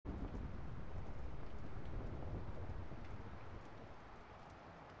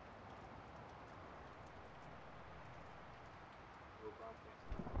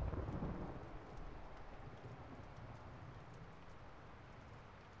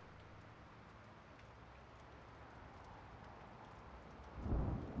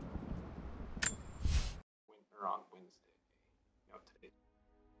Wednesday of today.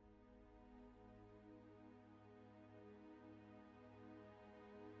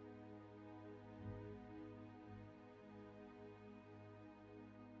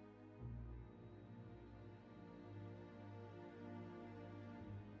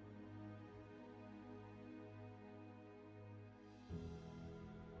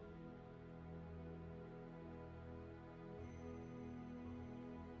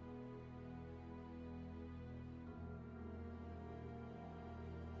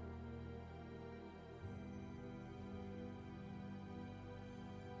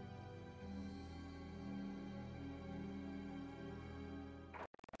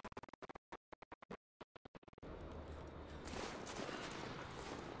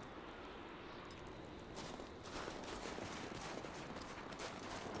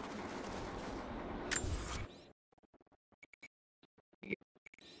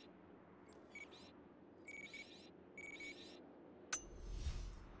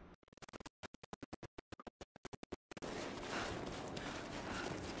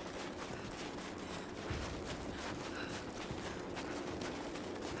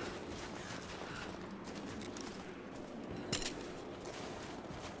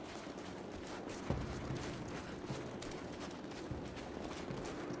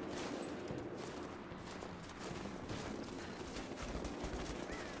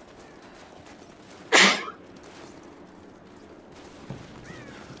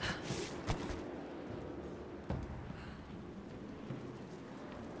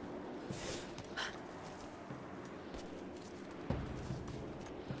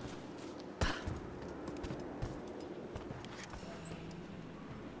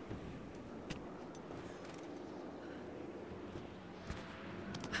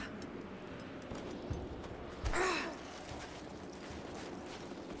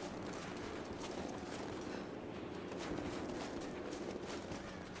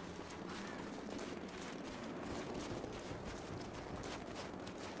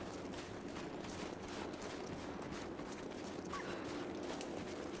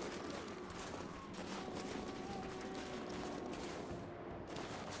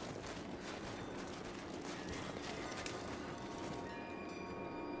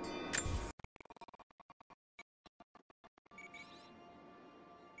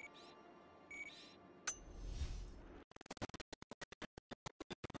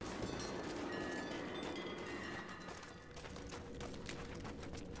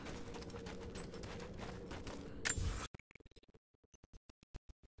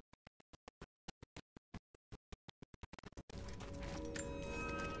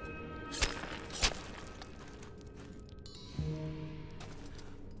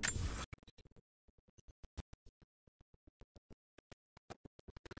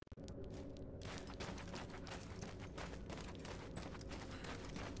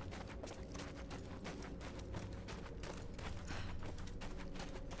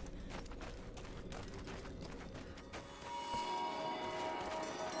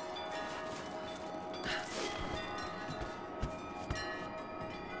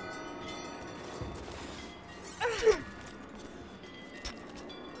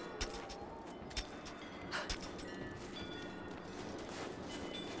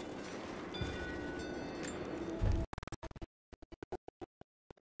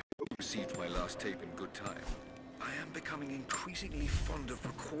 Received my last tape in good time. I am becoming increasingly fond of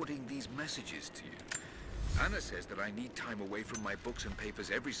recording these messages to you. Anna says that I need time away from my books and papers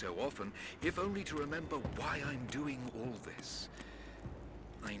every so often, if only to remember why I'm doing all this.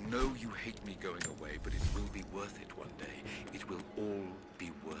 I know you hate me going away, but it will be worth it one day. It will all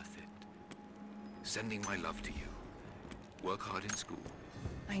be worth it. Sending my love to you. Work hard in school.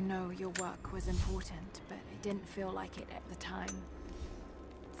 I know your work was important, but it didn't feel like it at the time.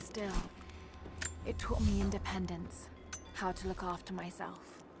 Still, it taught me independence, how to look after myself.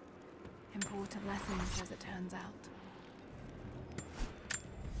 Important lessons, as it turns out.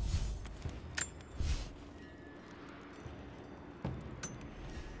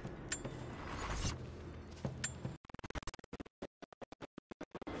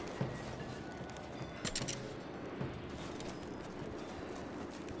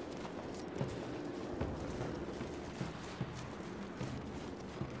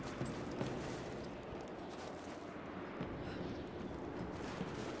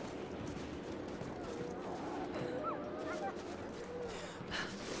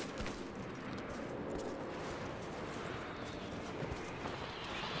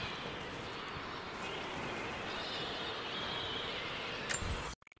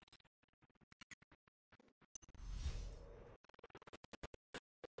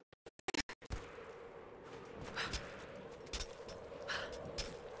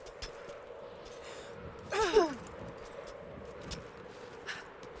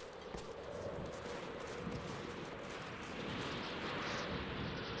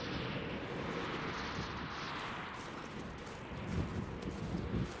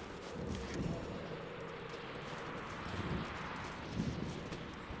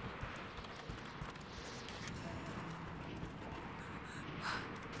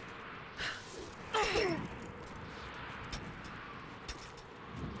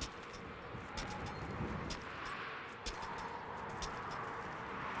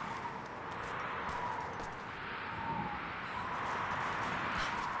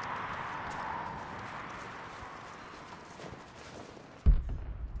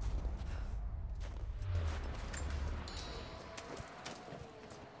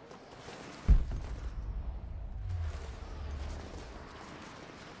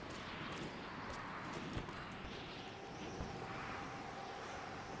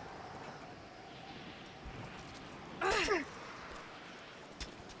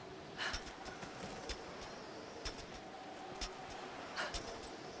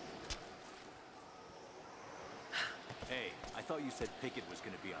 thought you said Pickett was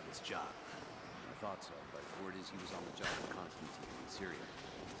gonna be on this job. I thought so, but word is he was on the job with Constantine in Syria.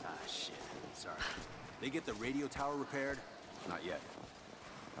 Ah, shit. Sorry. They get the radio tower repaired? Not yet.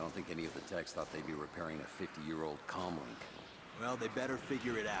 I don't think any of the techs thought they'd be repairing a 50-year-old comlink. Well, they better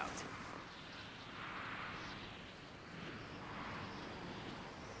figure it out.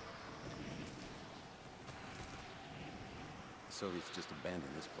 The Soviets just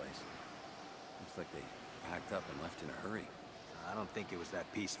abandoned this place. Looks like they packed up and left in a hurry. I don't think it was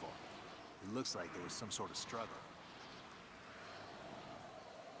that peaceful. It looks like there was some sort of struggle.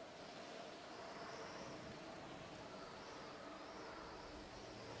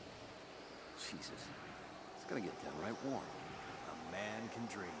 Jesus. It's gonna get downright warm. A man can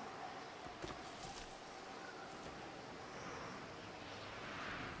dream.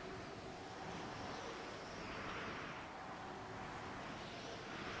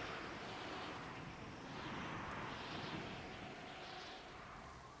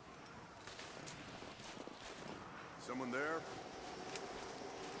 Someone there?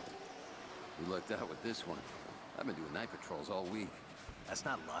 We lucked out with this one. I've been doing night patrols all week. That's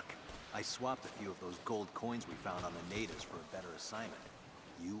not luck. I swapped a few of those gold coins we found on the natives for a better assignment.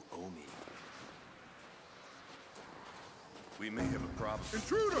 You owe me. We may have a problem.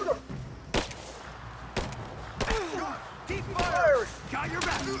 Intruder! Keep fire! Got your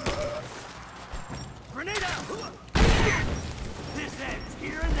back! Grenade out! This ends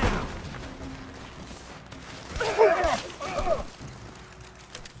here and now!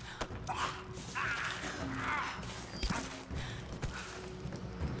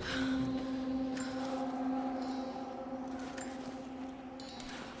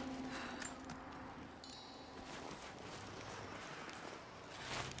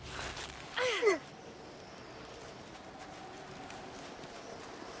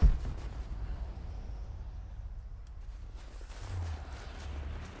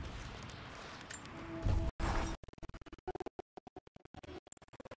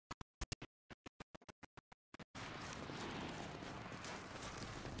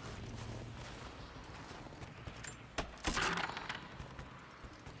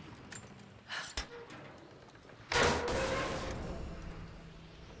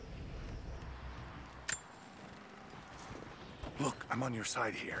 Look, I'm on your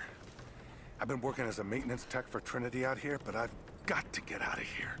side here. I've been working as a maintenance tech for Trinity out here, but I've got to get out of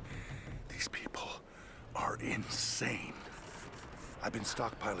here. These people are insane. I've been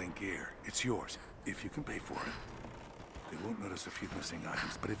stockpiling gear. It's yours, if you can pay for it. They won't notice a few missing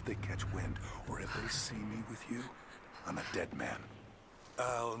items, but if they catch wind, or if they see me with you, I'm a dead man.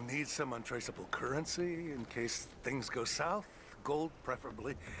 I'll need some untraceable currency in case things go south. Gold,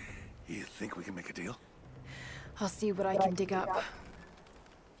 preferably. You think we can make a deal? I'll see what I can dig up.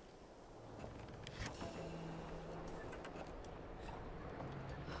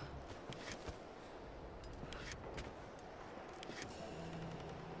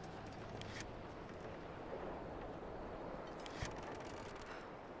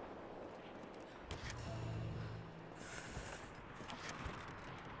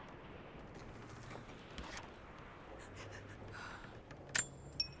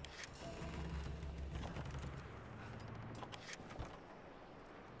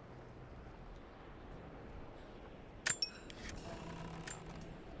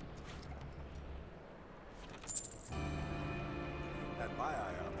 Had my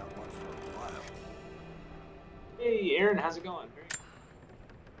eye on that one for a while. Hey, Aaron, how's it going?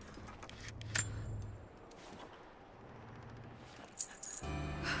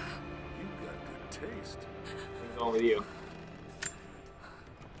 You've got good taste. What's going with you?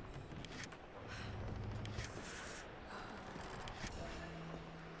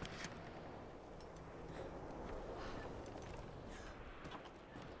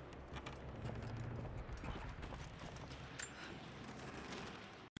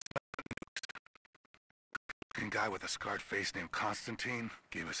 Guy with a scarred face named Constantine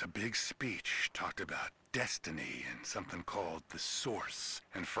gave us a big speech, talked about destiny and something called the Source.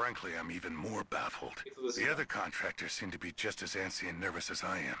 And frankly, I'm even more baffled. The other contractors seem to be just as antsy and nervous as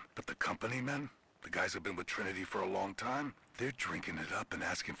I am. But the company men, the guys who've been with Trinity for a long time, they're drinking it up and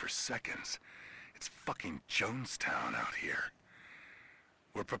asking for seconds. It's fucking Jonestown out here.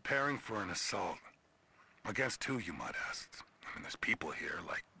 We're preparing for an assault. Against who, you might ask? I mean, there's people here,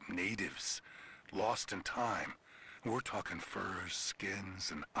 like natives, lost in time. We're talking furs,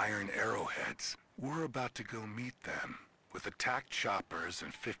 skins, and iron arrowheads. We're about to go meet them with attack choppers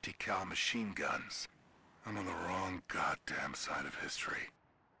and 50 cal machine guns. I'm on the wrong goddamn side of history.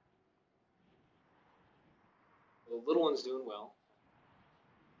 The little one's doing well.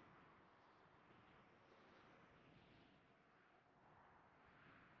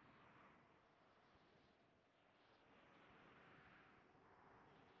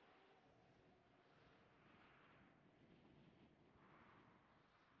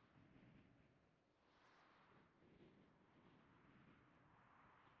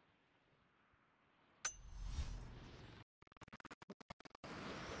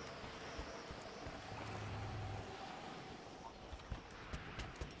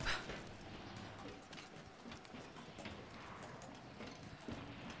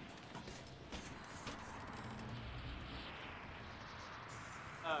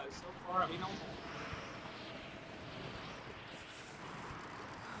 so far, I mean, almost.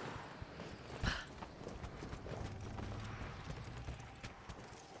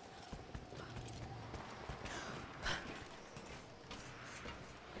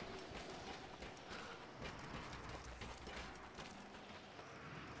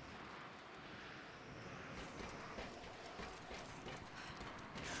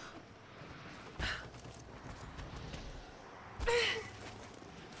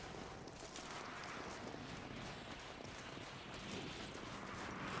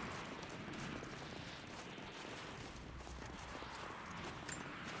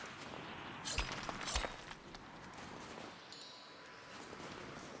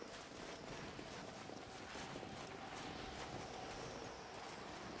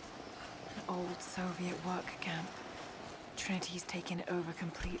 Old Soviet work camp. Trinity's taken it over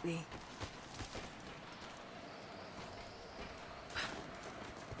completely.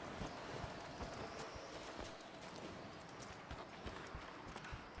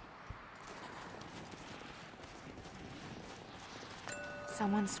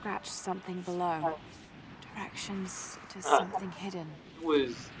 Someone scratched something below. Directions to something hidden. It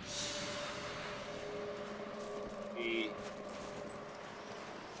was the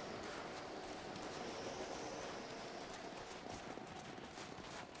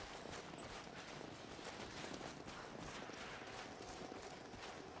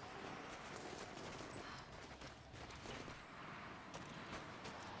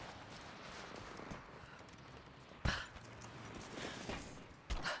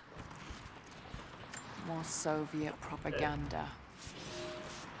More Soviet propaganda.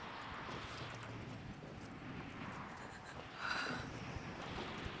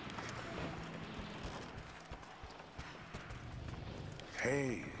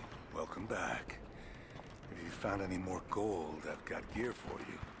 Hey, welcome back. If you found any more gold, I've got gear for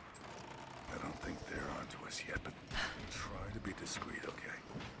you. I don't think they're onto us yet, but try to be discreet, okay?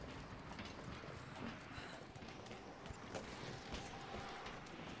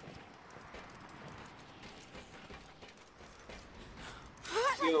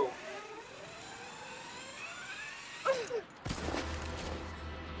 yo.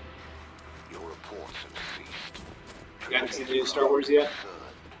 Your reports have ceased. You haven't seen the new Star Wars yet?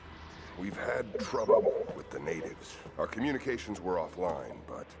 We've had trouble with the natives. Our communications were offline,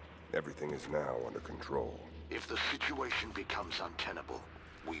 but everything is now under control. If the situation becomes untenable,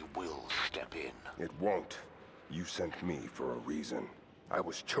 we will step in. It won't. You sent me for a reason. I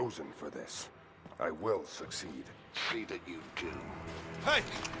was chosen for this. I will succeed. See that you do. Hey!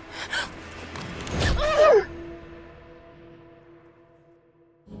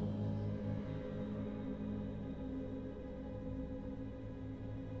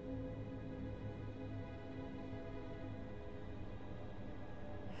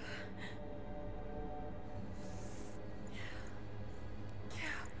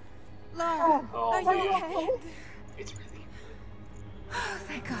 Laura, Oh, are you man. okay? It's really, Oh,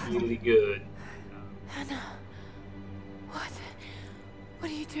 thank God. really good. Anna, what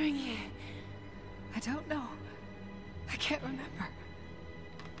are you doing here? I don't know. I can't remember.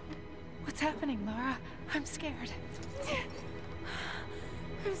 What's happening, Laura? I'm scared.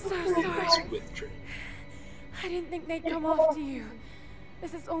 I'm so sorry. It's with Trinity. I didn't think they'd come after you.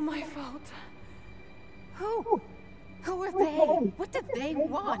 This is all my fault. Who? Who are they? What did they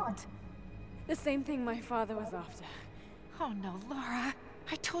want? The same thing my father was after. Oh no, Laura.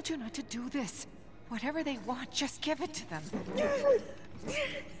 I told you not to do this. Whatever they want, just give it to them.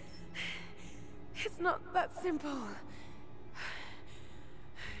 It's not that simple.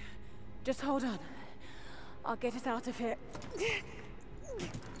 Just hold on. I'll get us out of here.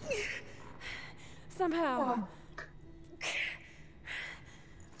 Somehow.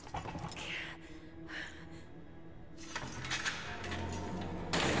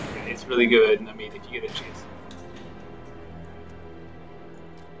 It's really good. I mean, if you get a chance.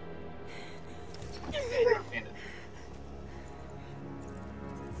 And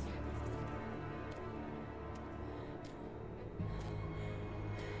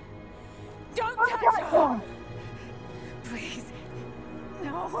Don't touch her! Please.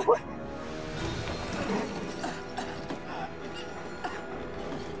 No.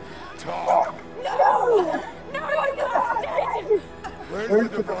 Talk! No! No, I'm not dead! Where's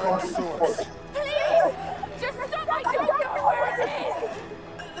the divine source? Please! Just stop! I don't know where it is!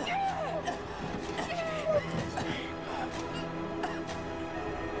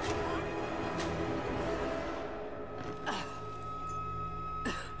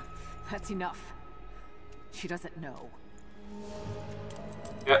 That's enough. She doesn't know.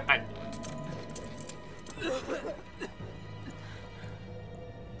 yeah,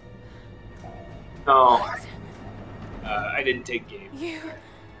 Oh. I didn't take game. You...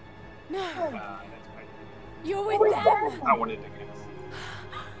 No. That's my... You're with them! I wanted to guess.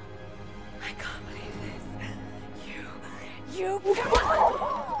 I can't believe this. You...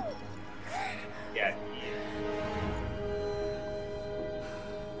 Yeah.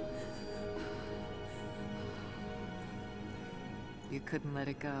 You couldn't let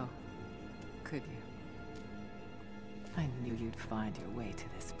it go, could you? I knew you'd find your way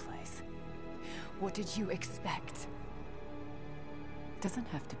to this place. What did you expect? It doesn't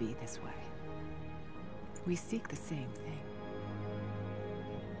have to be this way. We seek the same thing.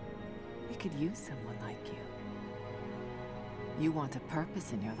 We could use someone like you. You want a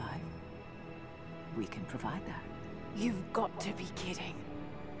purpose in your life? We can provide that. You've got to be kidding.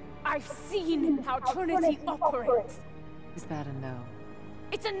 I've seen how Trinity operates. Is that a no?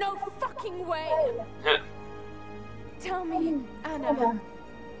 It's a no fucking way! Tell me, Anna,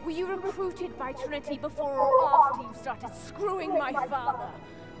 were you recruited by Trinity before or after you started screwing my father?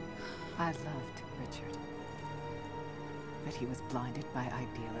 I loved Richard. But he was blinded by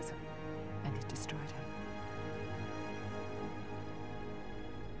idealism, and it destroyed him.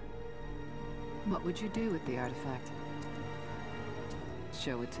 What would you do with the artifact?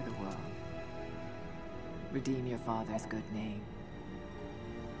 Show it to the world. Redeem your father's good name.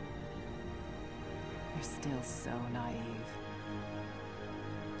 You're still so naive.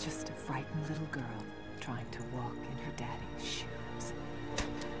 Just a frightened little girl trying to walk in her daddy's shoes.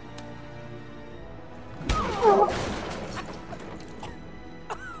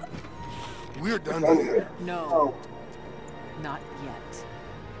 We're done here. No. Not yet.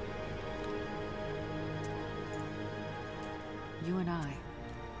 You and I,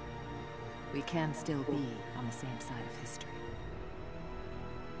 we can still be on the same side of history.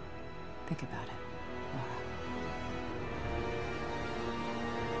 Think about it, Laura.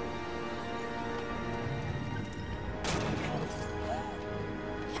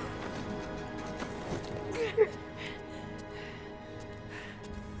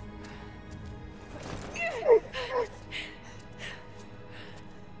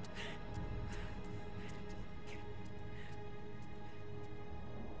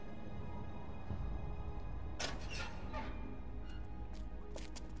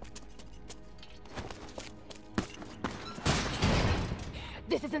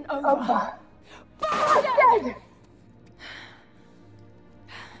 This isn't over. Bastard!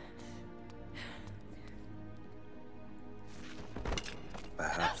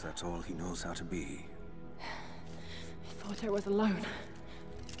 Perhaps that's all he knows how to be. I thought I was alone.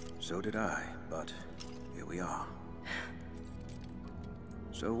 So did I, but here we are.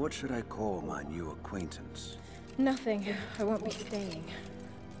 So what should I call my new acquaintance? Nothing. I won't be staying.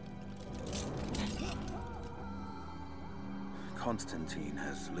 Constantine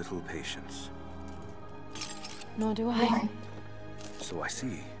has little patience. Nor do I. So I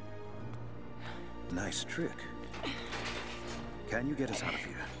see. Nice trick. Can you get us out of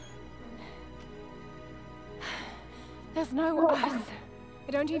here? There's no us.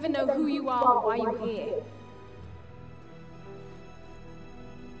 I don't even know who you are or why you're here.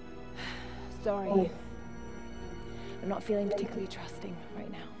 Sorry. I'm not feeling particularly trusting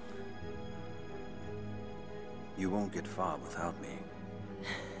right now. You won't get far without me.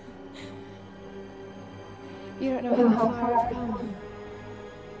 You don't know how far I've come.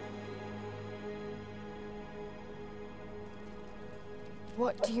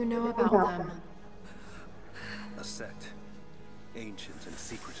 What do you know about them? A sect. Ancient and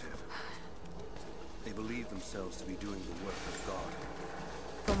secretive. They believe themselves to be doing the work of God.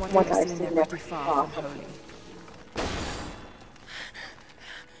 From what I've seen, they're pretty far from holy.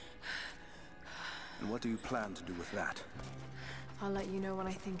 And what do you plan to do with that? I'll let you know when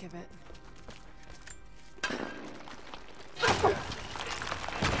I think of it. Well,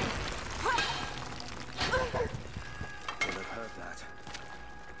 I've heard that.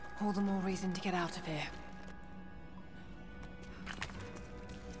 All the more reason to get out of here.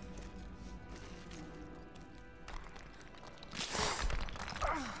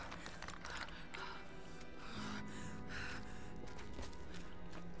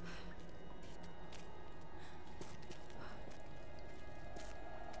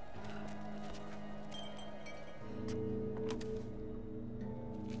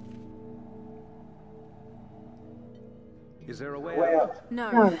 Is there a way out?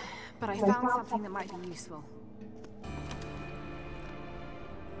 No, but I found something that might be useful.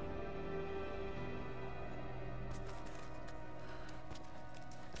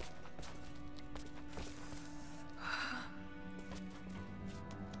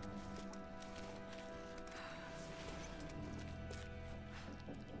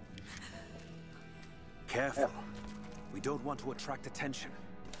 Careful. We don't want to attract attention.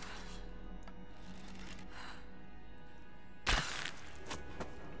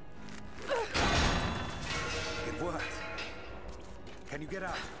 It worked. Can you get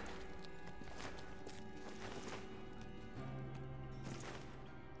out?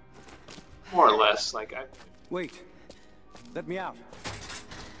 More or less, like I... Wait. Let me out.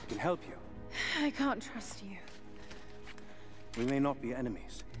 I can help you. I can't trust you. We may not be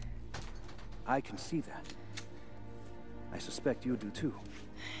enemies. I can see that. I suspect you do too.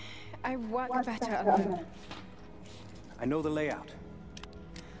 I work better alone. I know the layout.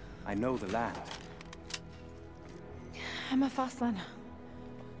 I know the land. I'm a fast learner.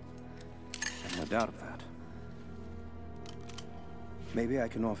 No doubt of that. Maybe I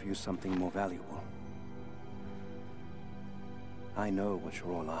can offer you something more valuable. I know what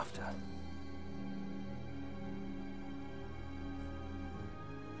you're all after.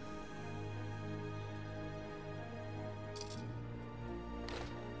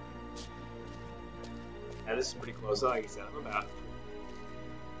 Yeah, this is pretty close. Like I said, I'm about.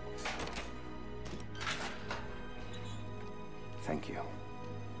 Thank you.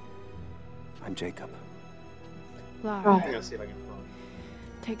 I'm Jacob. Lara, I'm gonna see if I can pull.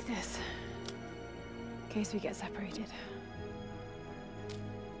 take this. In case we get separated.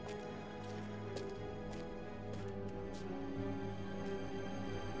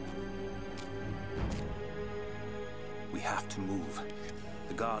 We have to move.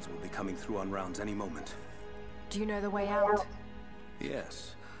 The guards will be coming through on rounds any moment. Do you know the way out?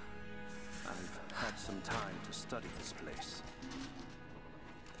 Yes. I've had some time to study this place.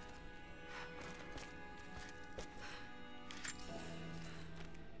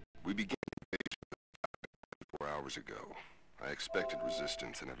 We began the invasion 4 hours ago. I expected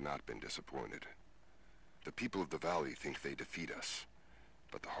resistance and have not been disappointed. The people of the valley think they defeat us,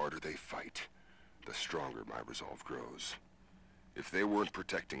 but the harder they fight, the stronger my resolve grows. If they weren't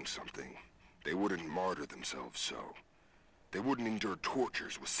protecting something, they wouldn't martyr themselves so. They wouldn't endure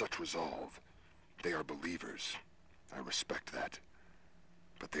tortures with such resolve. They are believers. I respect that.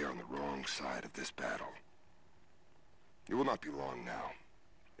 But they are on the wrong side of this battle. It will not be long now.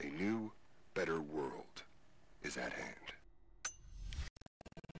 A new, better world is at hand.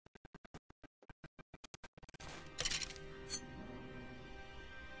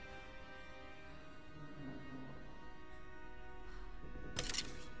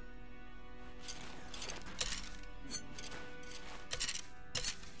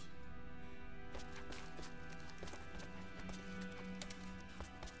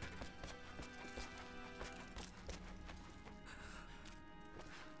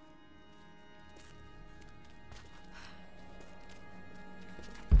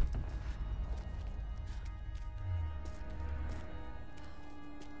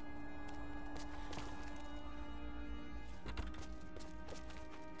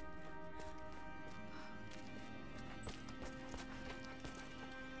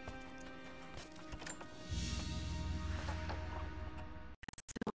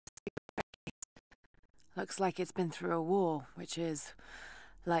 Looks like it's been through a war, which is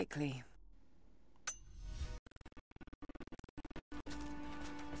likely.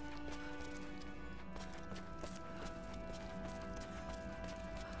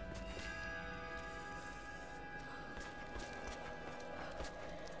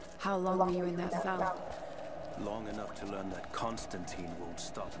 How long were you in that cell? Long enough to learn that Constantine won't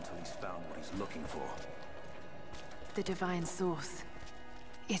stop until he's found what he's looking for. The divine source.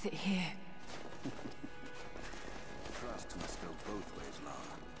 Is it here? Trust must go both ways,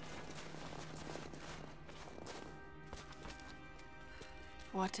 Lara.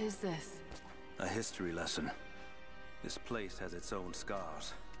 What is this? A history lesson. This place has its own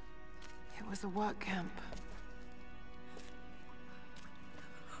scars. It was a work camp.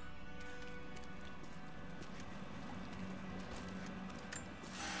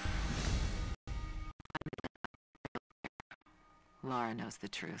 Lara knows the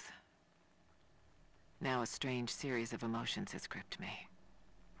truth. Now a strange series of emotions has gripped me.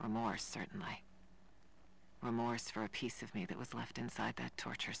 Remorse, certainly. Remorse for a piece of me that was left inside that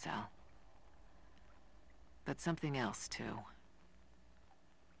torture cell. But something else, too.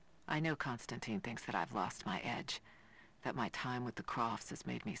 I know Constantine thinks that I've lost my edge, that my time with the Crofts has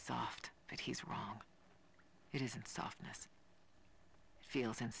made me soft, but he's wrong. It isn't softness. It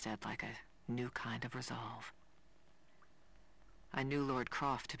feels instead like a new kind of resolve. I knew Lord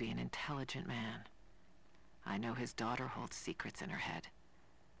Croft to be an intelligent man. I know his daughter holds secrets in her head.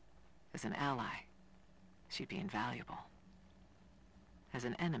 As an ally, she'd be invaluable. As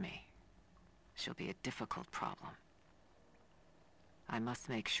an enemy, she'll be a difficult problem. I must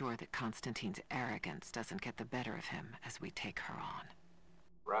make sure that Constantine's arrogance doesn't get the better of him as we take her on.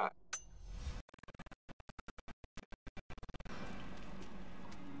 Right.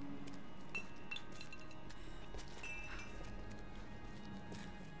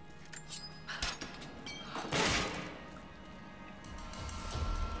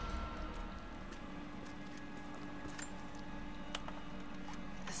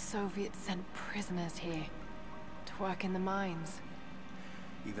 The Soviets sent prisoners here to work in the mines.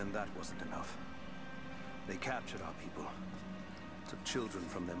 Even that wasn't enough. They captured our people, took children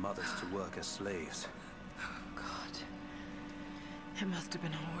from their mothers to work as slaves. God. It must have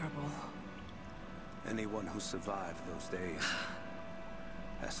been horrible. Anyone who survived those days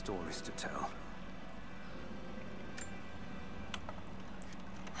has stories to tell.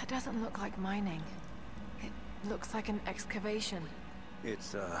 That doesn't look like mining. It looks like an excavation.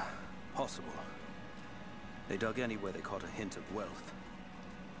 It's, possible. They dug anywhere they caught a hint of wealth.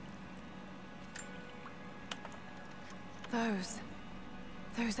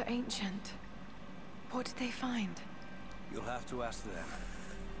 Those are ancient. What did they find? You'll have to ask them.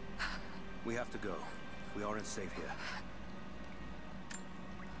 We have to go. We aren't safe here.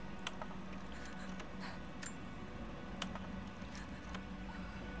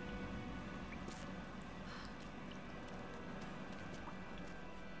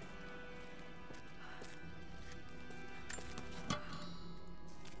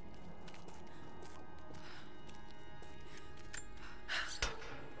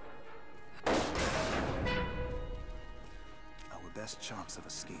 Best chance of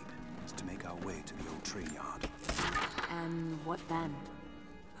escape is to make our way to the old train yard. And what then?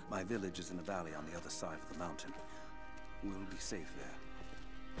 My village is in a valley on the other side of the mountain. We'll be safe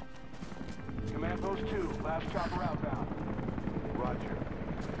there. Command Post 2, last chopper outbound. Roger.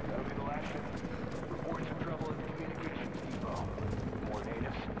 That'll be the last ship. Reports of trouble at the communications depot. More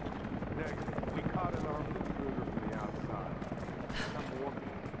natives? Negative. We caught an armed intruder from the outside. Some woman.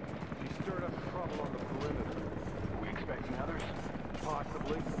 She stirred up trouble on the perimeter. Are we expecting others?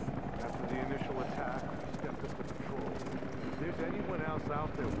 Possibly. After the initial attack, we stepped up the patrol. If there's anyone else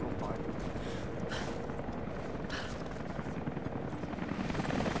out there, we'll find them.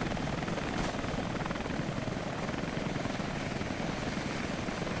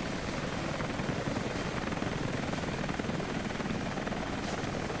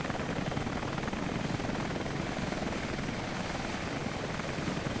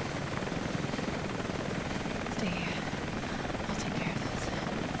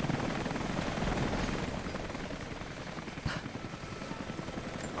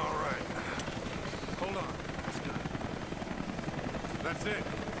 That's it.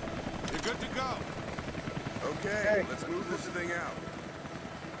 You're good to go. Okay, let's move this thing out.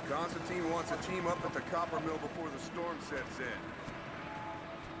 Constantine wants a team up at the copper mill before the storm sets in.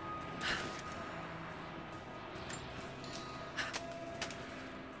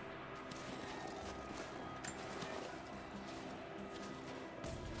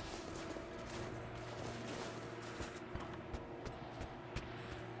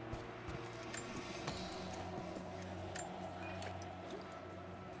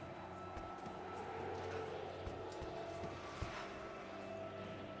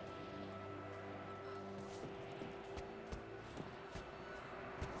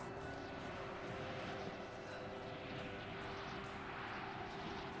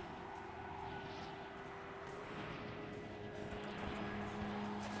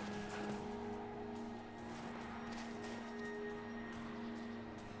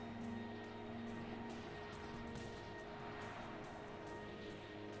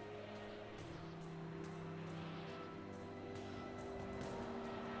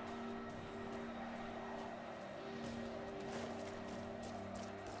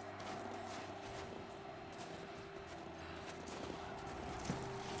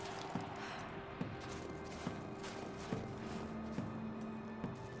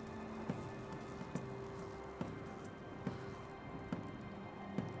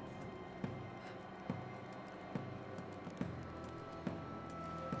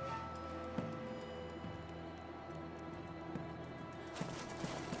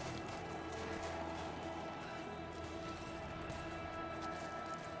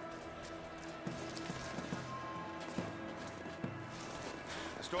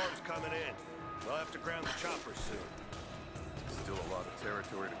 Storm's coming in. We'll have to ground the choppers soon. Still a lot of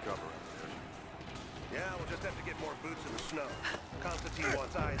territory to cover up there. Yeah, we'll just have to get more boots in the snow. Constantine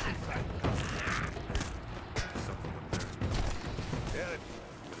wants eyes inside the copper. Something up there. Yeah,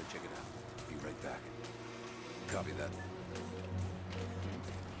 I'm gonna check it out. Be right back. Copy that.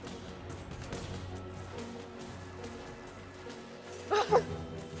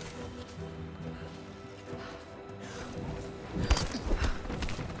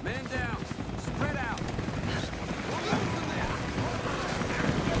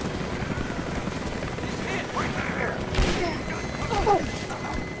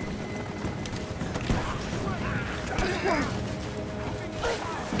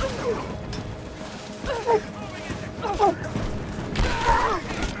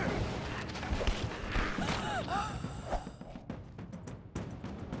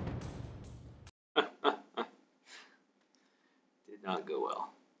 not go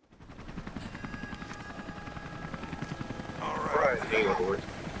well. Alright. Hey, Lord.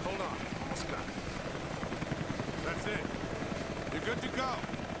 Hold on. Let's go. That's it. You're good to go.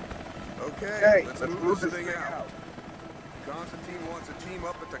 Okay, let's move this thing out. Constantine wants to team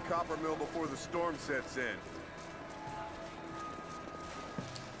up at the copper mill before the storm sets in.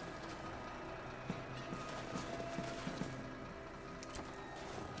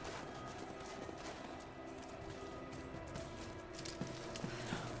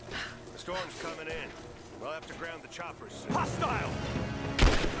 The storm's coming in. We'll have to ground the choppers soon. Hostile!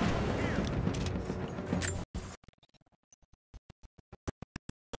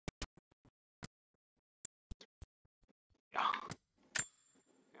 Yeah.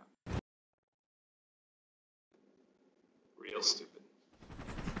 Yeah. Real stupid.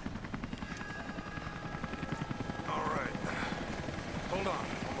 Alright. Hold on.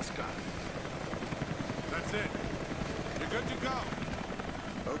 Almost got it. That's it. You're good to go.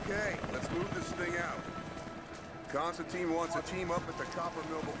 Okay, let's move this thing out. Constantine wants to team up at the copper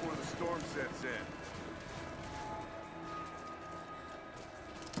mill before the storm sets in.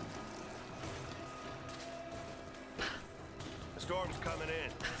 The storm's coming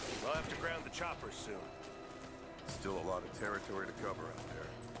in. We'll have to ground the choppers soon. Still a lot of territory to cover out there.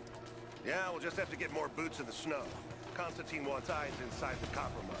 Yeah, we'll just have to get more boots in the snow. Constantine wants eyes inside the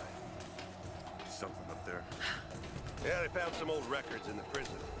copper mine. Something up there. Yeah, they found some old records in the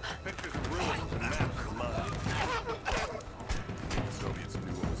prison. Pictures of ruins and maps of the mine. The Soviets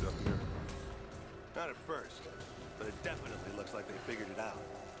knew what was up here. Not at first, but it definitely looks like they figured it out.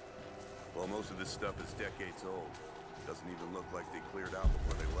 Well, most of this stuff is decades old. Doesn't even look like they cleared out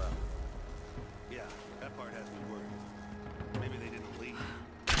before they left. Yeah, that part has me worried. Maybe they didn't leave.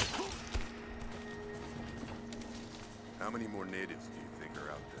 How many more natives do you think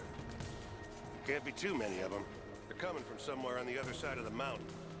are out there? Can't be too many of them. They're coming from somewhere on the other side of the mountain.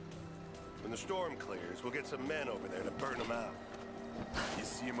 When the storm clears, we'll get some men over there to burn them out. You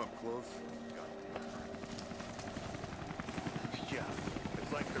see them up close? Yeah,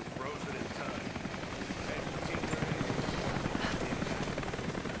 it's like they're frozen in time. Hey, team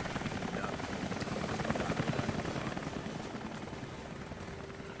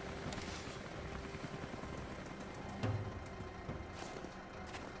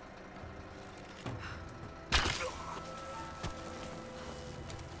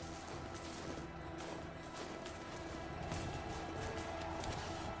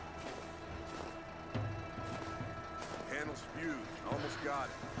Panel's fused. Almost got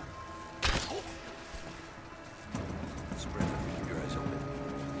it. Spread it. Keep your eyes open.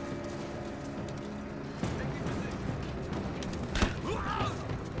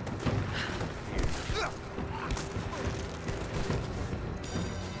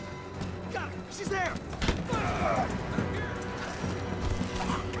 Got her! She's there!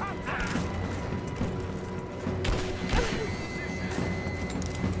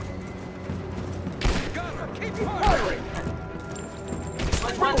 Got her! Keep firing!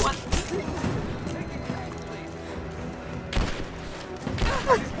 What?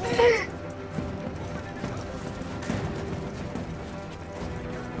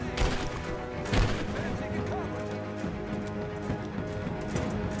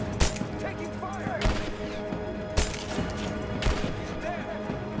 Taking fire!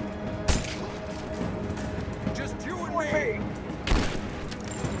 Just you and me!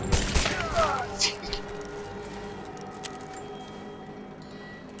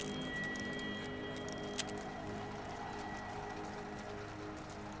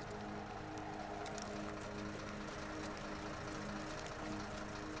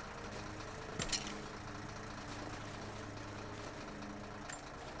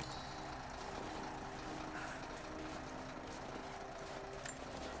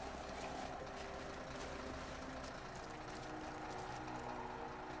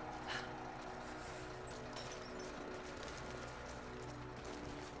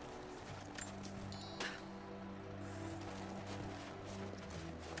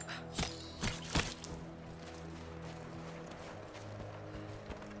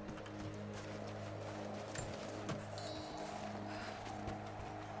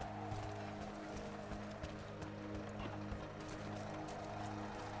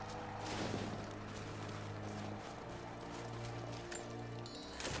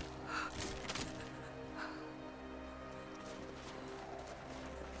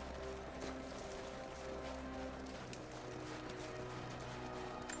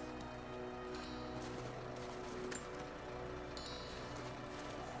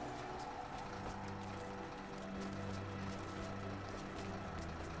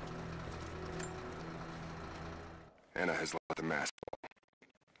 Anna has let the mask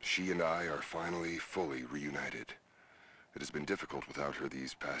She and I are finally fully reunited. It has been difficult without her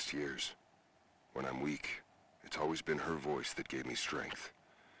these past years. When I'm weak, it's always been her voice that gave me strength.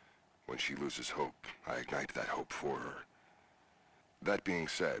 When she loses hope, I ignite that hope for her. That being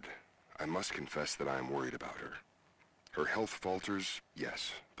said, I must confess that I am worried about her. Her health falters,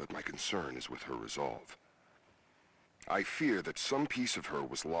 yes, but my concern is with her resolve. I fear that some piece of her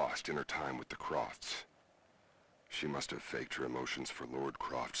was lost in her time with the Crofts. She must have faked her emotions for Lord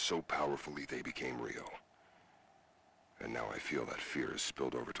Croft so powerfully they became real. And now I feel that fear has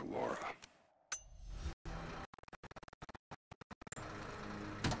spilled over to Laura.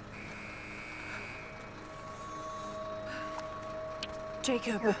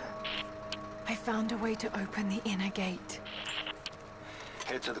 Jacob, I found a way to open the inner gate.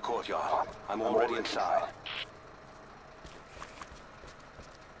 Head to the courtyard. I'm already inside.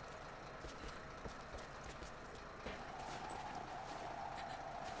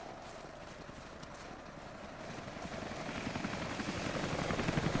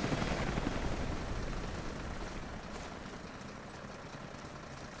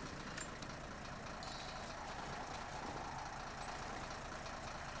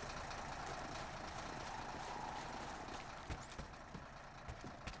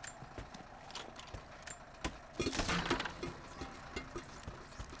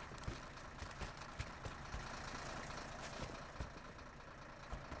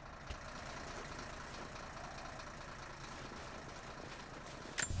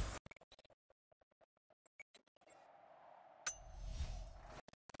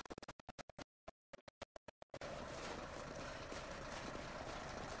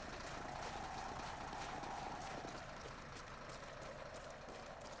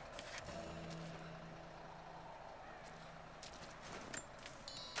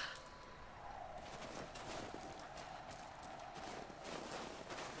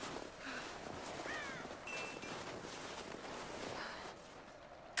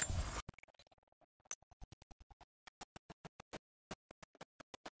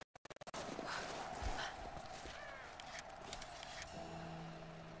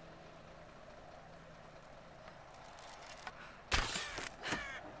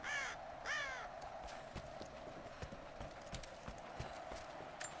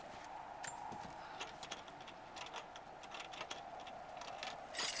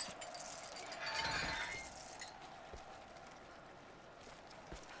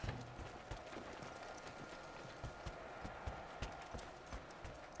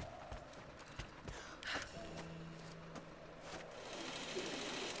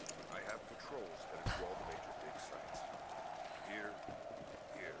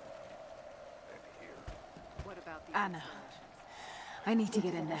 Anna, I need to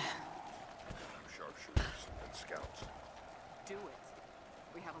get in there. Sharpshooters and scouts. Do it.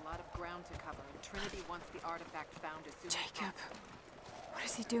 We have a lot of ground to cover, and Trinity wants the artifact found as soon as Jacob, possible. what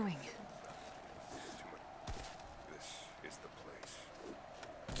is he doing? This is the place.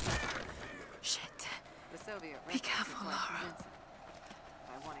 Shit. The Soviet Be careful, records are quite Laura. convincing.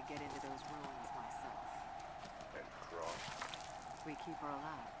 I want to get into those ruins myself. And Croft. We keep her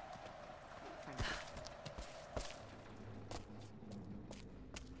alive. For now.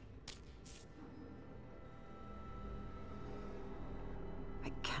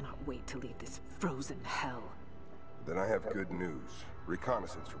 Wait to leave this frozen hell. Then I have good news.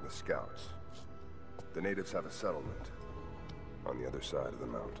 Reconnaissance from the scouts. The natives have a settlement on the other side of the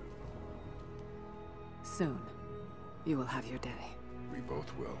mountain. Soon, you will have your day. We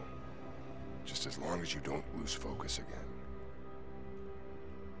both will. Just as long as you don't lose focus again.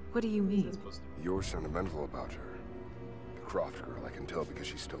 What do you mean? You're sentimental about her. The Croft girl, I can tell because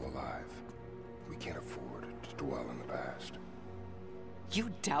she's still alive. We can't afford to dwell in the past. You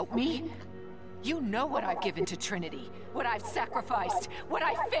doubt me? You know what I've given to Trinity, what I've sacrificed, what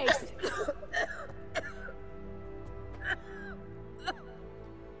I faced.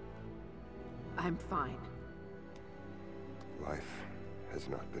 I'm fine. Life has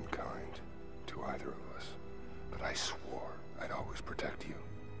not been kind to either of us, but I swore I'd always protect you.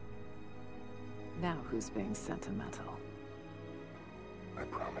 Now who's being sentimental? I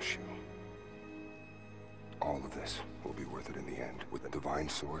promise you. All of this will be worth it in the end. With the divine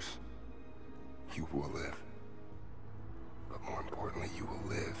source, you will live. But more importantly, you will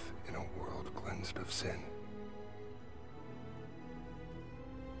live in a world cleansed of sin.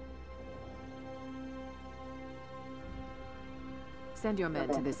 Send your men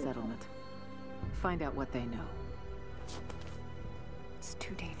to this settlement. Find out what they know. It's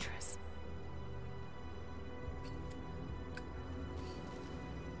too dangerous.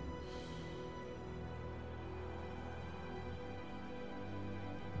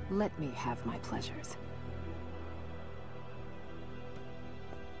 Let me have my pleasures.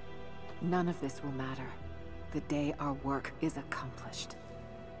 None of this will matter the day our work is accomplished.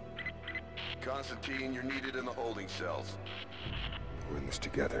 Constantine, you're needed in the holding cells. We're in this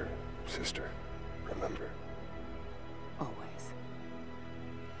together, sister. Remember. Always.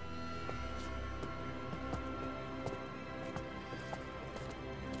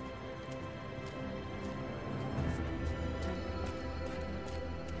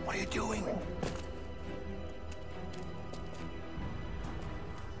 What are you doing?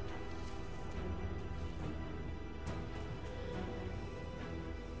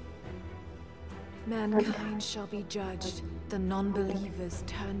 Mankind shall be judged. The non-believers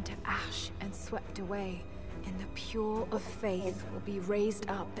turned to ash and swept away. And the pure of faith will be raised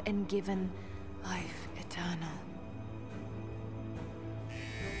up and given life eternal.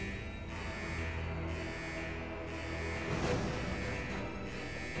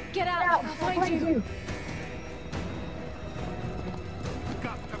 Get out! I'll find you!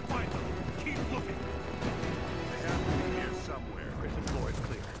 Got to find them. Keep looking. They have to be here somewhere. Chris, the floor is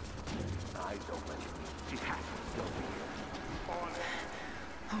clear. Eyes open. She has to still be here. On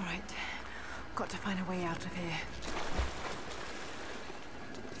it. All right. Got to find a way out of here.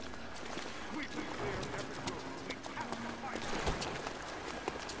 Sweep and clear every room. We have to find them.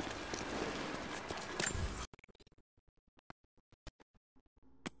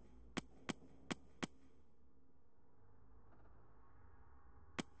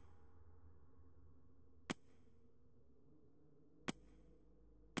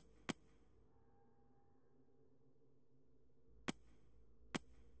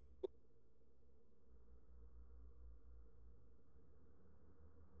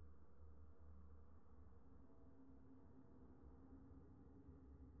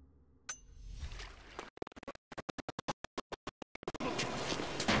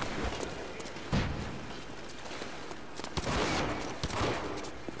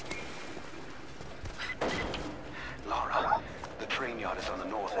 yard is on the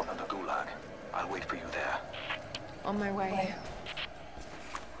north end of the Gulag. I'll wait for you there. On my way.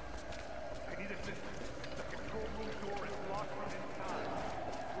 I need assistance. The control room door is locked from inside.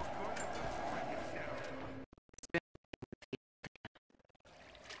 We're going to break it down.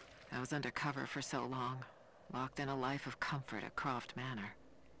 I was undercover for so long, locked in a life of comfort at Croft Manor.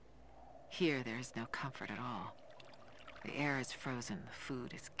 Here, there is no comfort at all. The air is frozen, the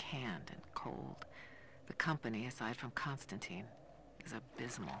food is canned and cold. The company, aside from Constantine, is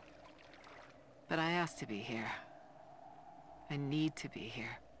abysmal. But I asked to be here. I need to be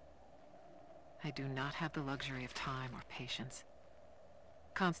here. I do not have the luxury of time or patience.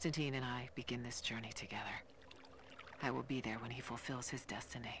 Constantine and I begin this journey together. I will be there when he fulfills his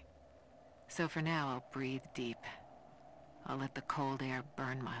destiny. So for now, I'll breathe deep. I'll let the cold air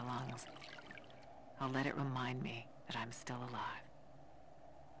burn my lungs. I'll let it remind me that I'm still alive.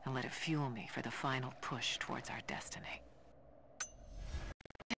 And let it fuel me for the final push towards our destiny.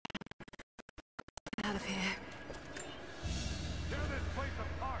 Out of here. Tear this place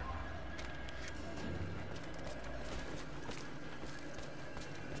apart!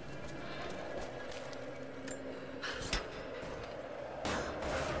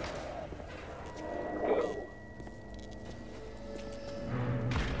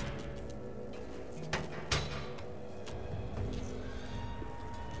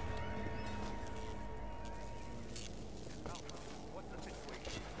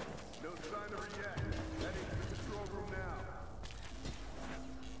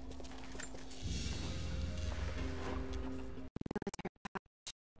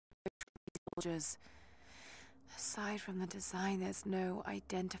 Aside from the design, there's no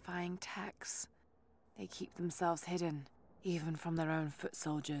identifying text. They keep themselves hidden, even from their own foot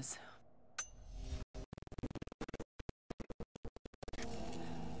soldiers.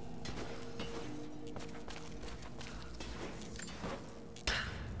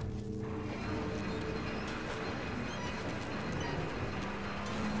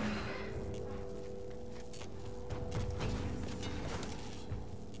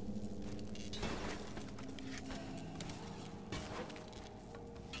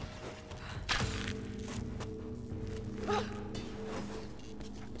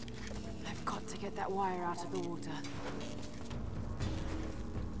 Get that wire out of the water.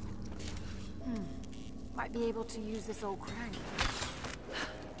 Might be able to use this old crank.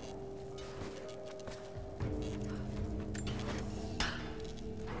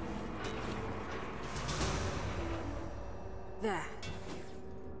 There.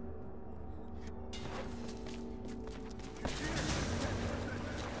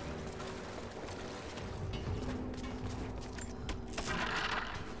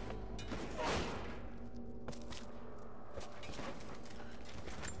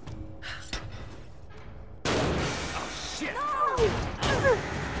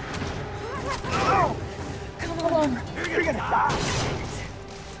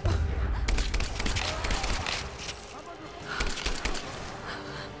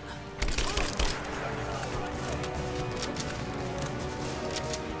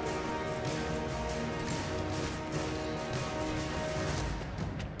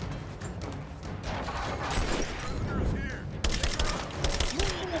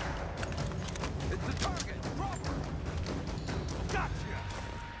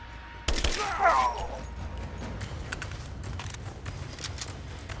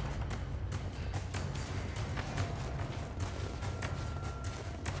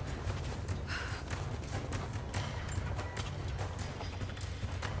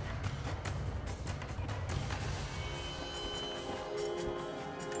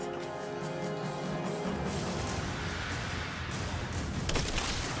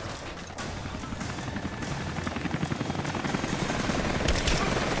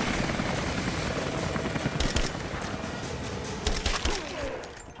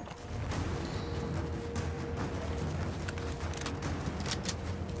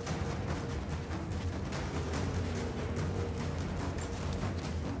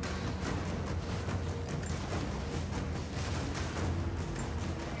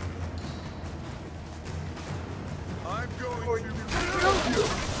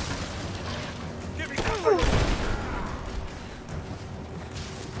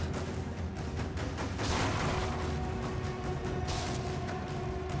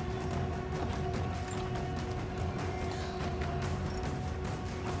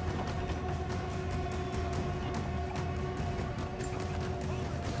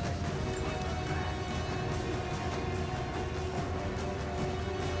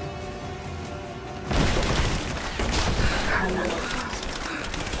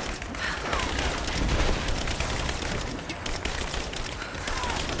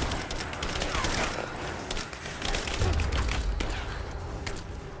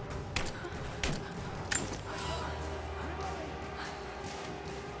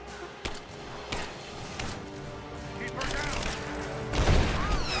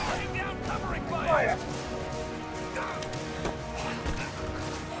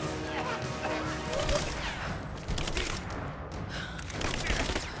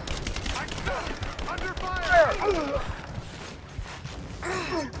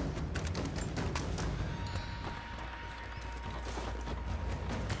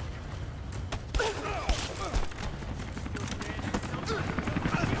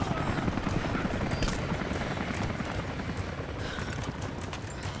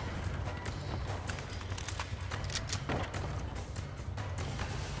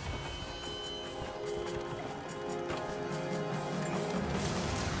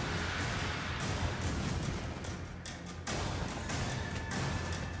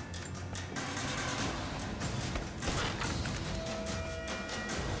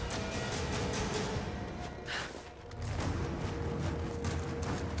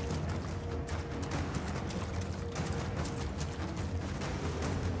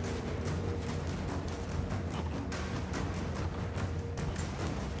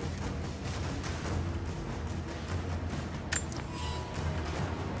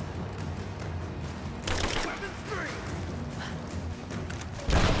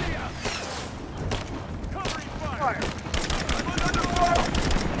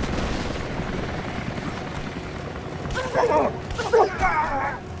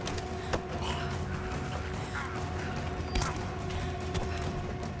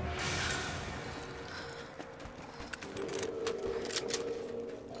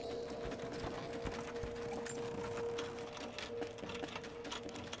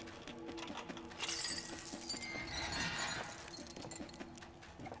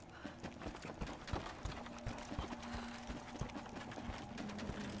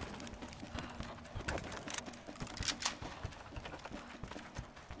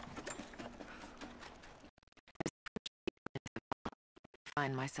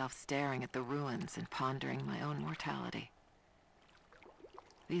 find myself staring at the ruins and pondering my own mortality.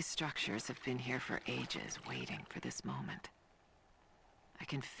 These structures have been here for ages, waiting for this moment. I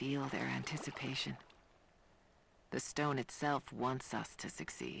can feel their anticipation. The stone itself wants us to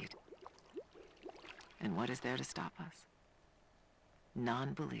succeed. And what is there to stop us?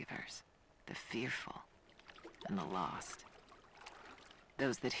 Non-believers, the fearful, and the lost.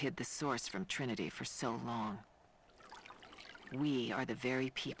 Those that hid the source from Trinity for so long. We are the very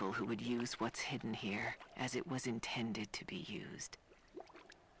people who would use what's hidden here as it was intended to be used.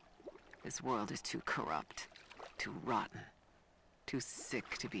 This world is too corrupt, too rotten, too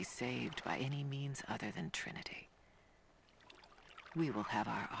sick to be saved by any means other than Trinity. We will have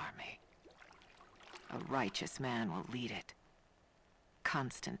our army. A righteous man will lead it.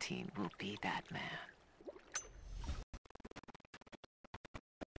 Constantine will be that man.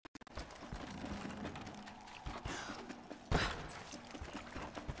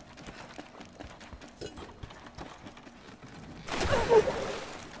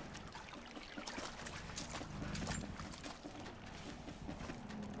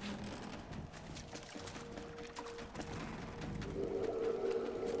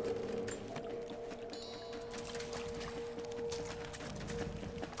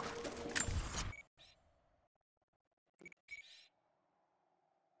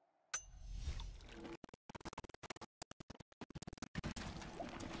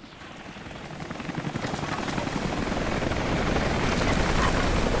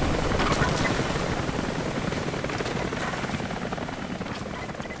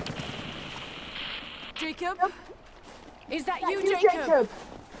 Jacob? Is that you, Jacob?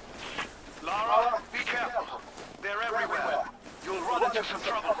 Lara, be careful. They're everywhere. You'll run into some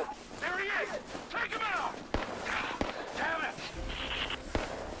trouble. There he is! Take him out! Damn it!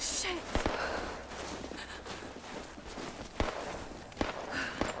 Shit!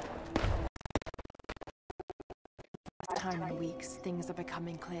 Time and weeks, things are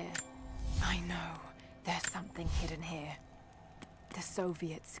becoming clear. I know. There's something hidden here. The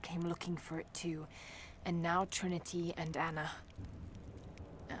Soviets came looking for it too. And now Trinity and Anna.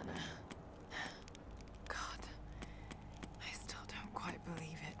 Anna. God. I still don't quite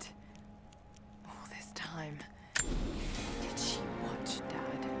believe it. All this time. Did she watch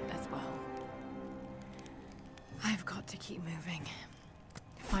Dad as well? I've got to keep moving.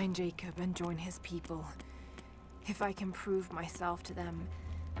 Find Jacob and join his people. If I can prove myself to them,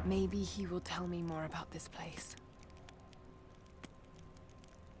 maybe he will tell me more about this place.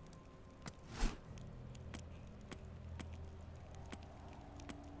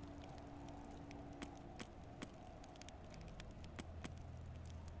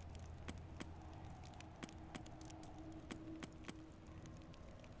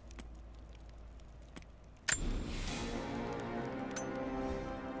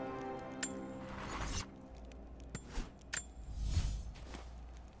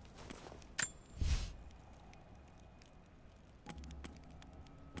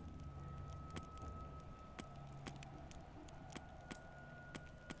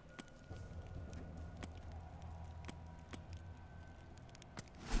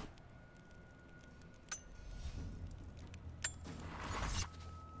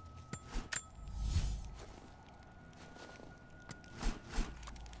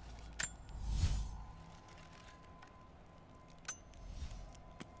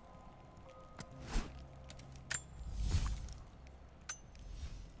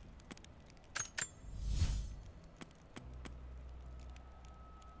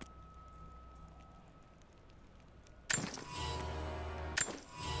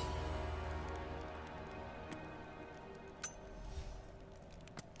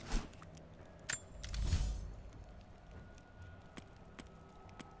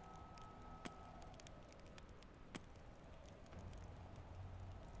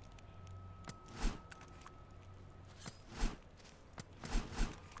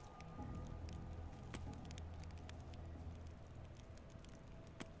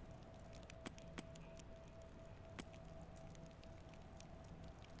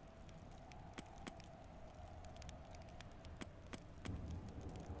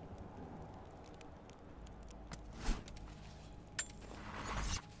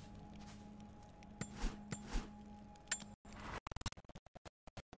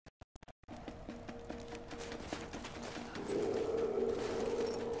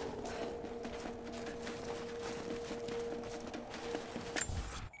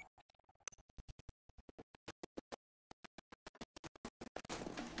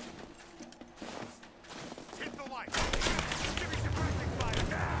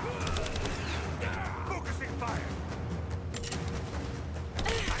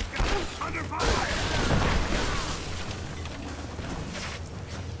 under fire!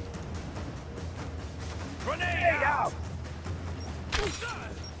 Grenade out!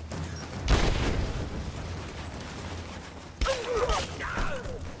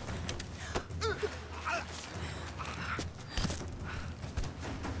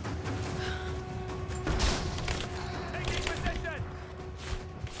 Taking position!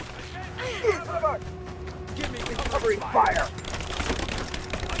 Give me covering fire!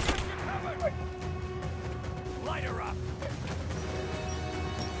 Light her up!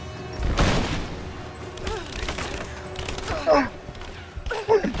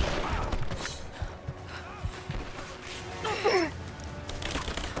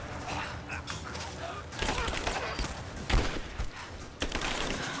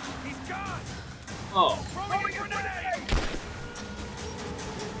 He's gone! Oh. Throwing a grenade!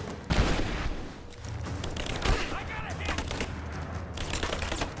 I got a hit!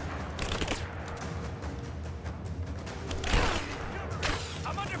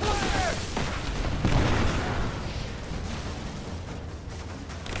 I'm under fire!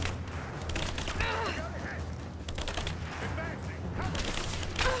 Advancing! Cover!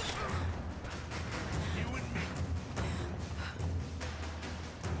 You and me.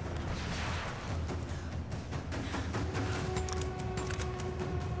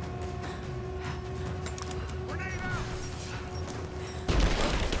 Grenade out!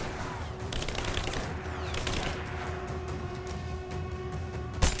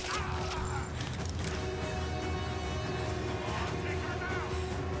 Take her now!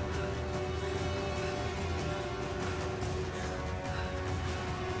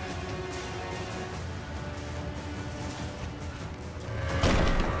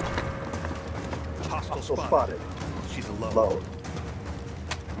 Hostile spotted. She's alone.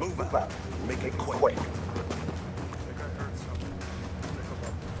 Move out. Make it quick.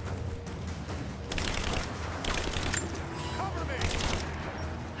 Cover me!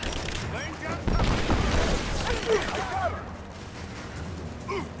 Laying down cover! I got her!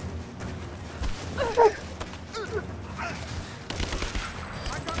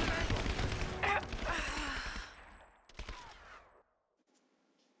 I got an angle!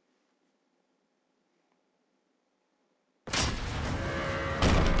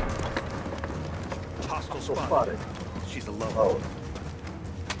 Hostile spotted. She's alone.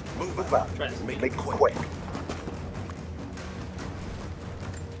 Move out. Make it quick.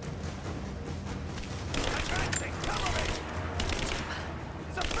 Advancing! Cover me!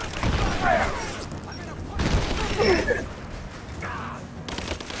 Suppressing fire! I'm in a fight!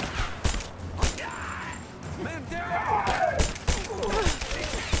 Man down!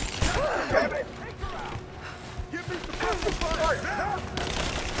 Take her out! Give me suppressing fire!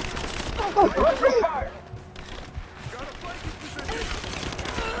 Suppressing fire! Got a flanking position!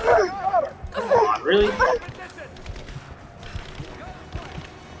 Come on, really?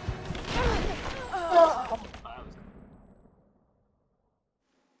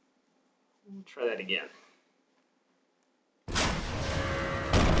 We'll try that again.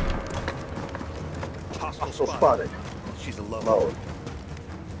 Hostile spotted. She's alone.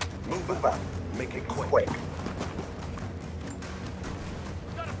 Move out. Make it quick.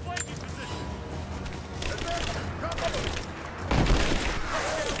 Got a flanking position!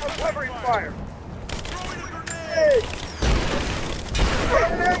 Covering fire! Throwing a grenade!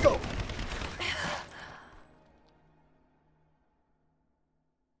 Right an angle!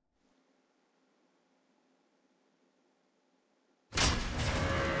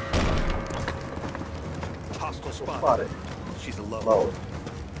 Hostile spotted. She's alone.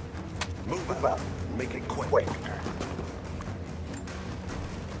 Move out. Make it quick.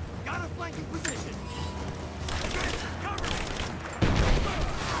 Got a flanking position! Cover me!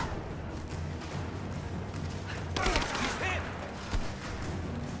 He's hit!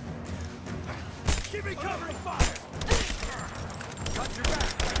 Give me covering fire! Got your back!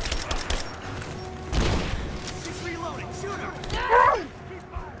 She's reloading! Shoot her! He's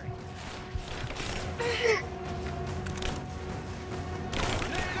firing!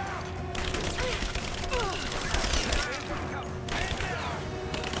 Grenade out!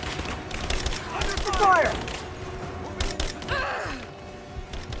 Under fire!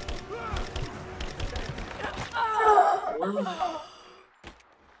 Where was Not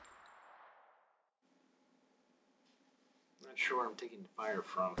sure where I'm taking fire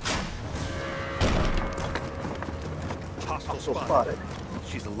from. Hostile spotted.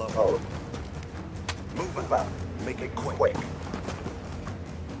 She's alone. Move out. Make it quick.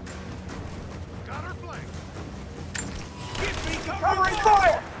 Got her flanked! Give me covering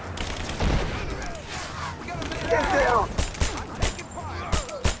fire! Get down! I'm taking fire!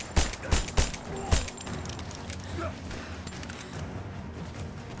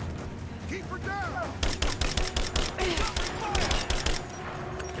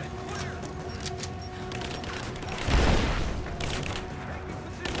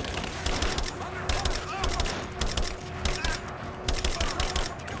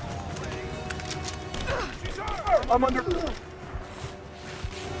 I'm under...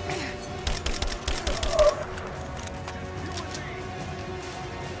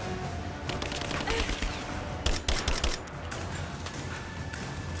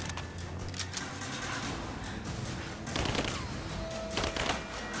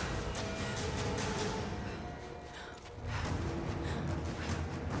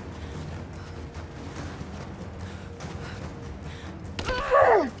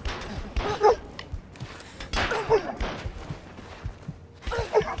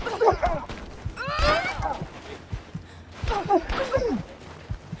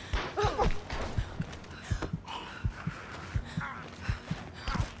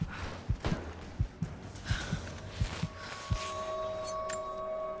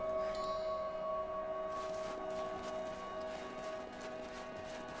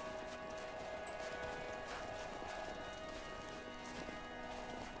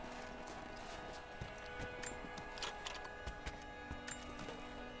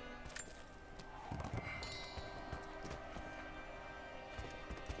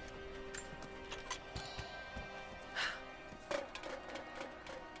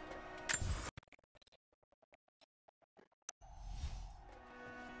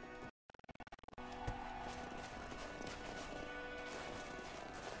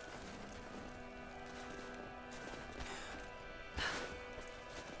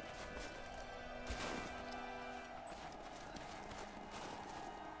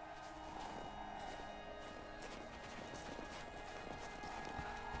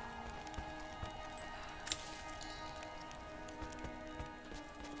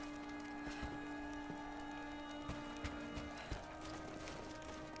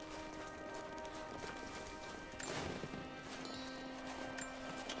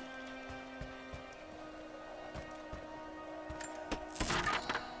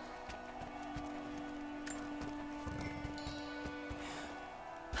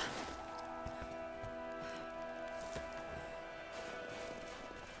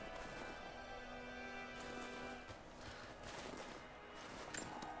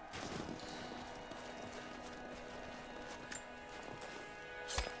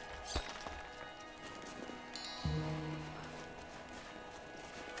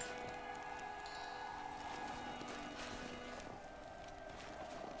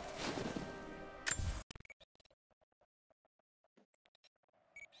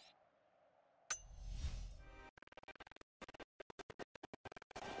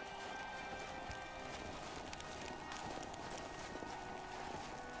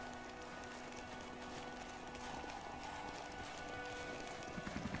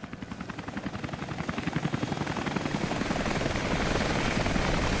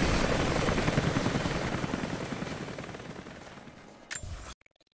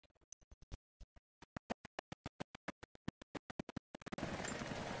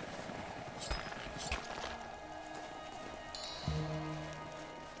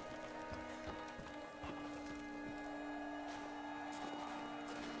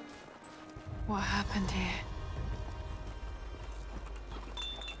 What happened here?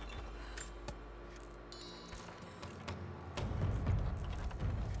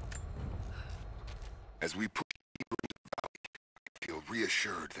 As we push deeper into the valley, I feel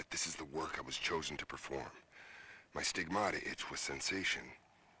reassured that this is the work I was chosen to perform. My stigmata itch with sensation.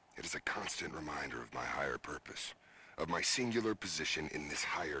 It is a constant reminder of my higher purpose, of my singular position in this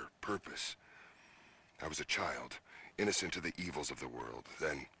higher purpose. I was a child, innocent to the evils of the world.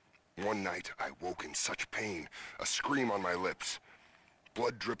 Then, one night, I woke in such pain, a scream on my lips.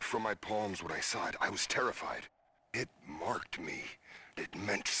 Blood dripped from my palms when I saw it. I was terrified. It marked me. It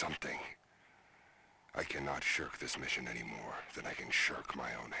meant something. I cannot shirk this mission any more than I can shirk my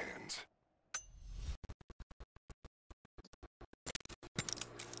own hands.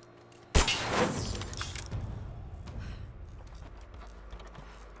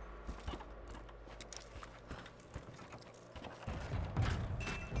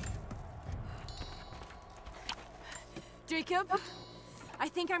 Jacob? I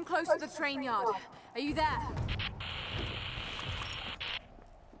think I'm close to the train yard. Are you there?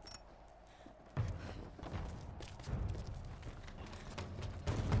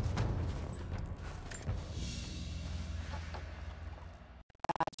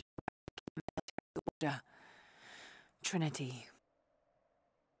 Trinity.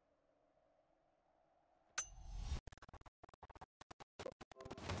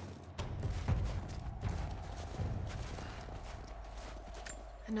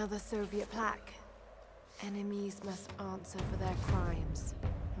 Another Soviet plaque. Enemies must answer for their crimes.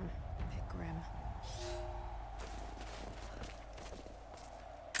 Bit grim.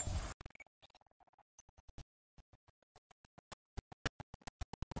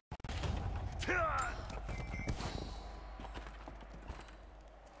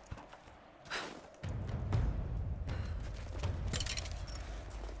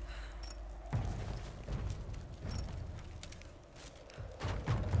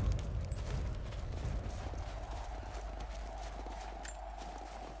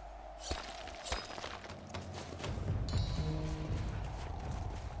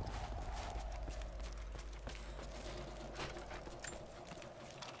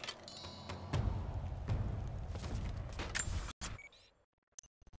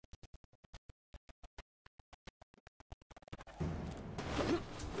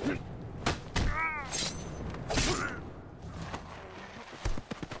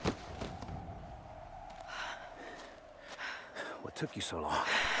 What took you so long?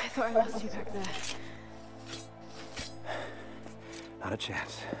 I thought I lost you back there. Not a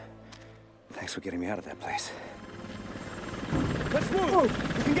chance. Thanks for getting me out of that place. Let's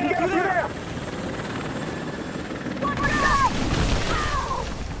move! We can get out of there!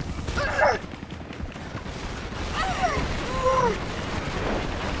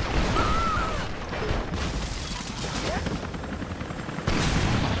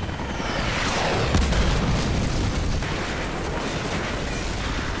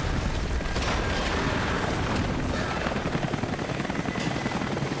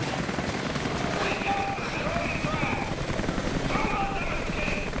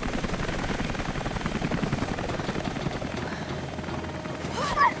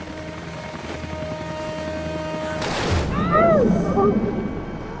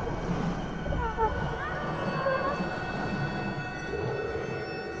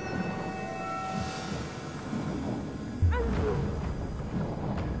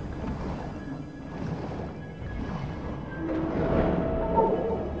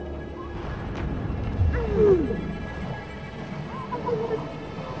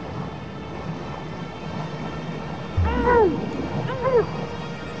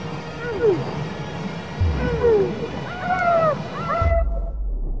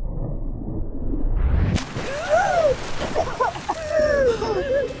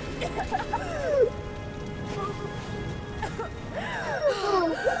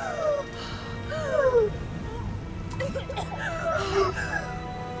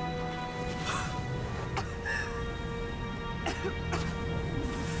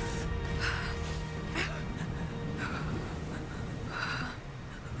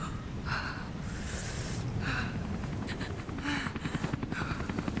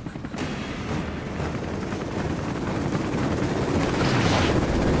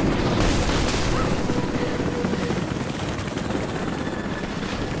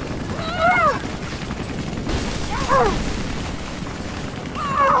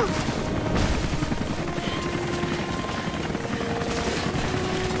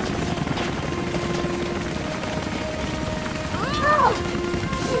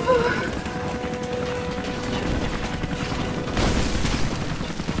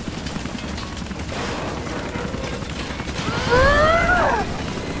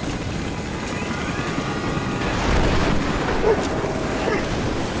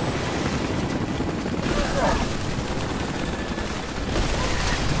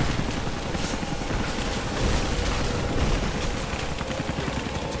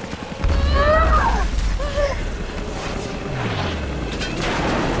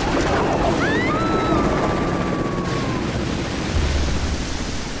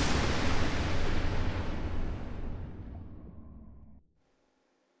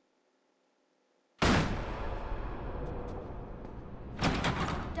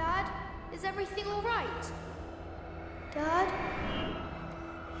 Is everything all right? Dad?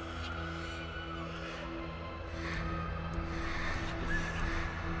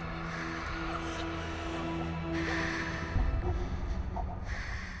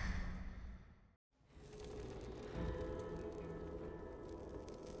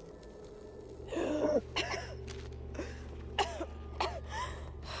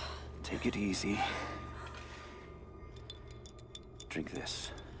 Take it easy. Drink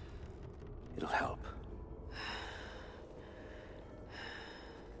this. It'll help.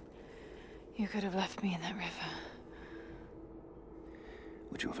 You could have left me in that river.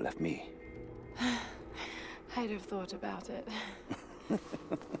 Would you have left me? I'd have thought about it.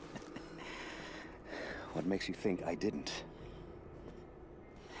 What makes you think I didn't?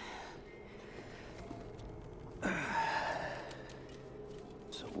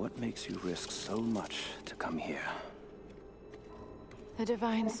 So what makes you risk so much to come here? The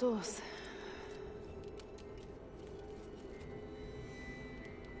divine source.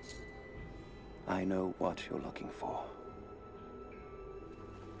 I know what you're looking for.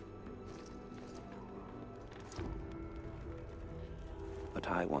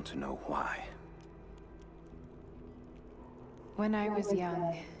 but I want to know why. When I was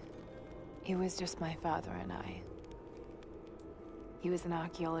young, it was just my father and I. He was an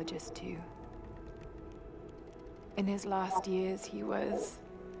archaeologist too. In his last years, he was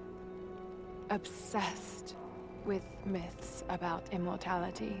obsessed with myths about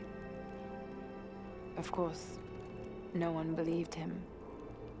immortality. Of course, no one believed him,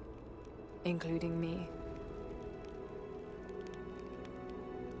 including me.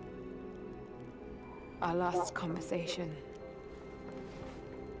 Our last conversation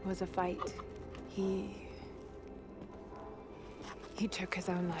was a fight. He took his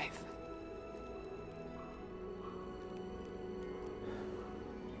own life.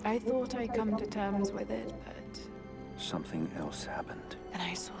 I thought I'd come to terms with it, but... Something else happened. And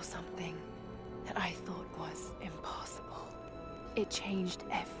I saw something that I thought was impossible. It changed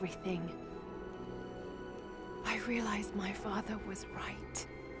everything. I realized my father was right.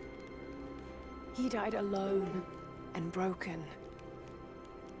 He died alone and broken.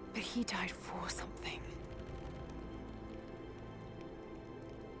 But he died for something.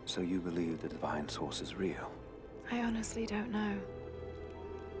 So you believe the divine source is real? I honestly don't know.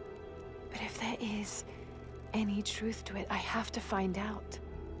 But if there is any truth to it, I have to find out.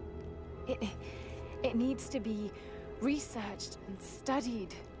 It needs to be researched and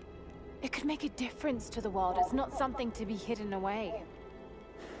studied. It could make a difference to the world. It's not something to be hidden away.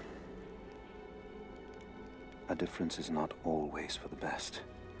 A difference is not always for the best.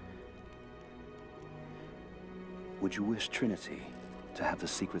 Would you wish Trinity to have the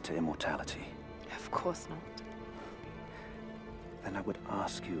secret to immortality? Of course not. Then I would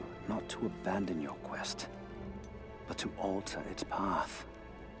ask you not to abandon your quest, but to alter its path.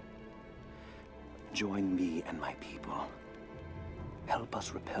 Join me and my people. Help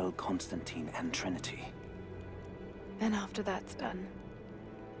us repel Constantine and Trinity. And after that's done?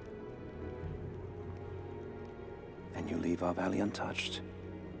 And you leave our valley untouched.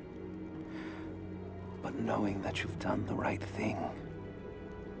 But knowing that you've done the right thing.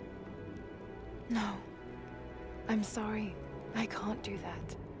 No. I'm sorry. I can't do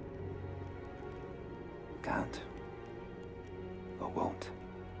that. Can't. Or won't.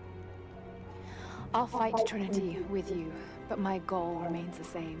 I'll fight Trinity with you, but my goal remains the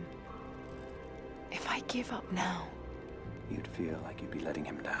same. If I give up now... You'd feel like you'd be letting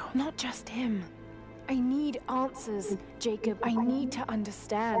him down. Not just him. I need answers, Jacob. I need to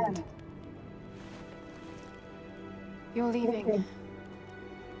understand. You're leaving.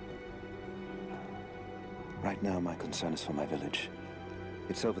 Right now, my concern is for my village.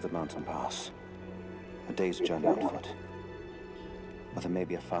 It's over the mountain pass. A day's journey on foot. But there may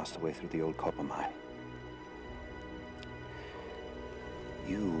be a faster way through the old copper mine.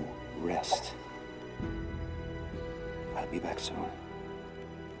 You rest. I'll be back soon.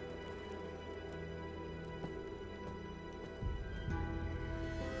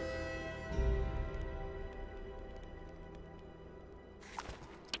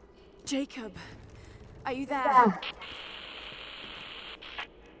 Jacob, are you there?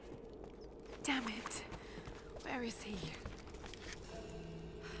 Damn it. Where is he?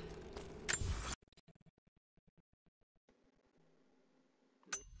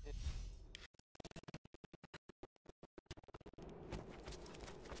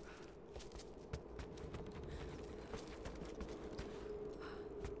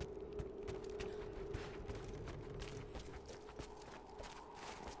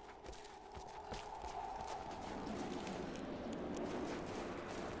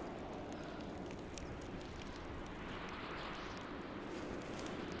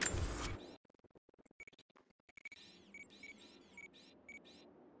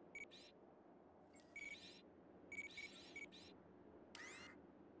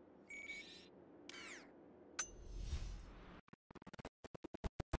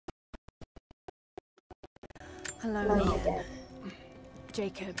 Hello again.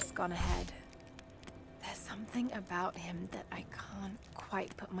 Jacob's gone ahead. There's something about him that I can't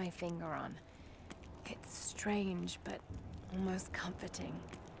quite put my finger on. It's strange, but almost comforting.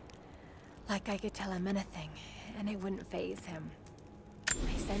 Like I could tell him anything, and it wouldn't faze him.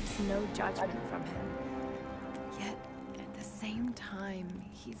 I sense no judgment from him. Yet, at the same time,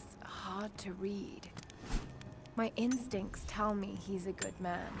 he's hard to read. My instincts tell me he's a good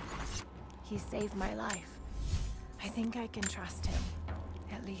man. He saved my life. I think I can trust him,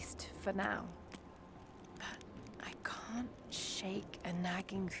 at least for now. But I can't shake a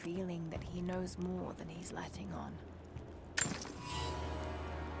nagging feeling that he knows more than he's letting on.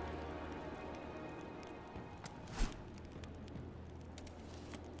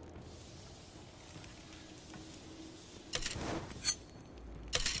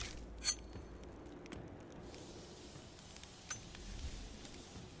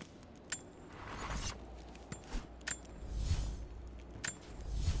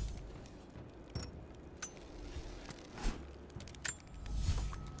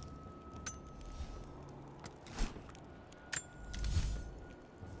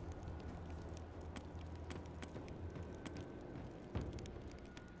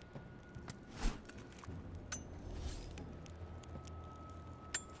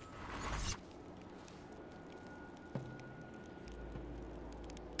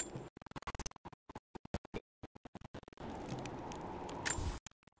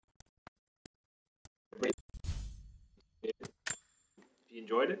 if you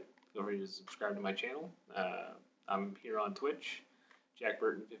enjoyed it, feel free to subscribe to my channel. I'm here on Twitch,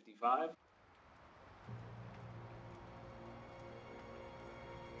 JackBurton55.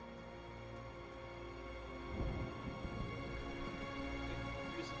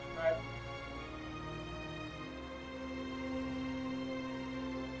 Subscribe.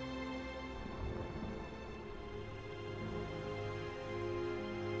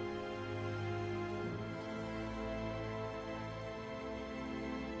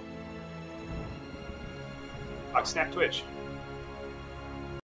 Snap Twitch.